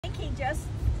just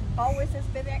always has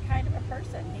been that kind of a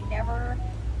person. He never,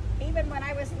 even when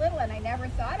I was little and I never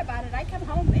thought about it, I come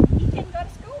home and he didn't go to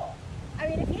school. I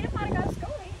mean, if he didn't want to go to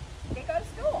school, he didn't go to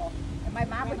school. And my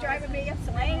mom would drive me up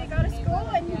to Lane to go to school,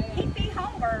 and he'd be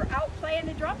home or out playing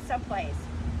the drums someplace.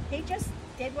 He just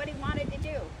did what he wanted to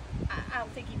do. I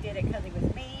don't think he did it because he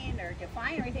was mean or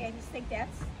defiant or anything. I just think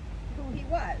that's who he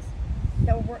was.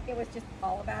 It was just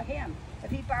all about him. If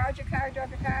he borrowed your car,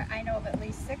 drove your car, I know of at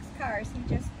least 6 cars he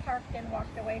just parked and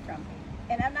walked away from.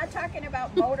 And I'm not talking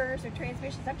about motors or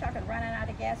transmissions. I'm talking running out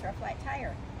of gas or a flat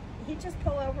tire. He'd just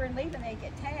pull over and leave and they'd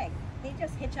get tagged. He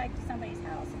just hitchhiked to somebody's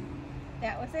house.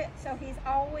 That was it. So he's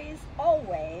always,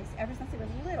 ever since he was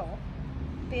little,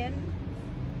 been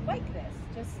like this,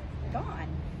 just gone.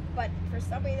 But for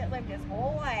somebody that lived his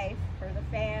whole life, for the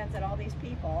fans and all these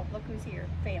people, look who's here,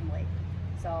 family.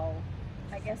 So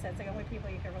I guess that's the only people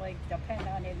you can really depend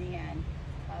on in the end.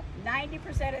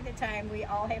 90% of the time, we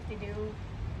all have to do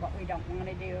what we don't want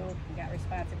to do. You got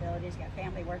responsibilities, you got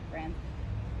family, work, friends.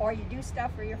 Or you do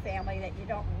stuff for your family that you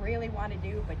don't really want to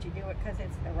do, but you do it because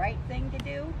it's the right thing to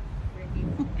do.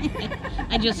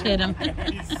 I just hit him.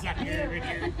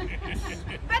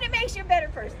 But it makes you a better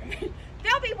person.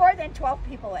 There'll be more than 12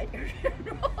 people at your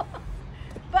funeral.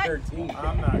 But 13.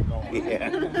 I'm not going.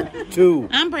 Yeah. 2.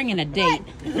 I'm bringing a date.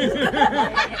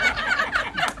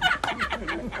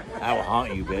 I will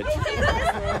haunt you, bitch. he did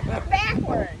this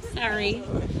backwards. Sorry. He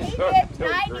did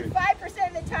 95%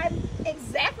 of the time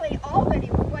exactly all that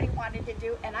what he wanted to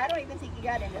do, and I don't even think he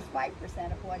got in his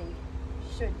 5% of what he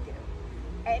should do.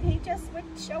 And he just would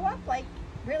show up like,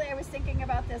 really, I was thinking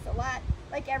about this a lot,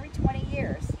 like every 20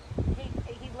 years.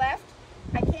 He left.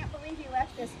 I can't believe he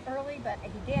left this early, but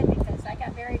he did, because I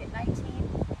got married at 19,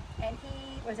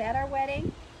 was at our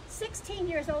wedding. 16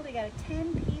 years old, he got a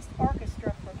 10-piece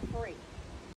orchestra for free.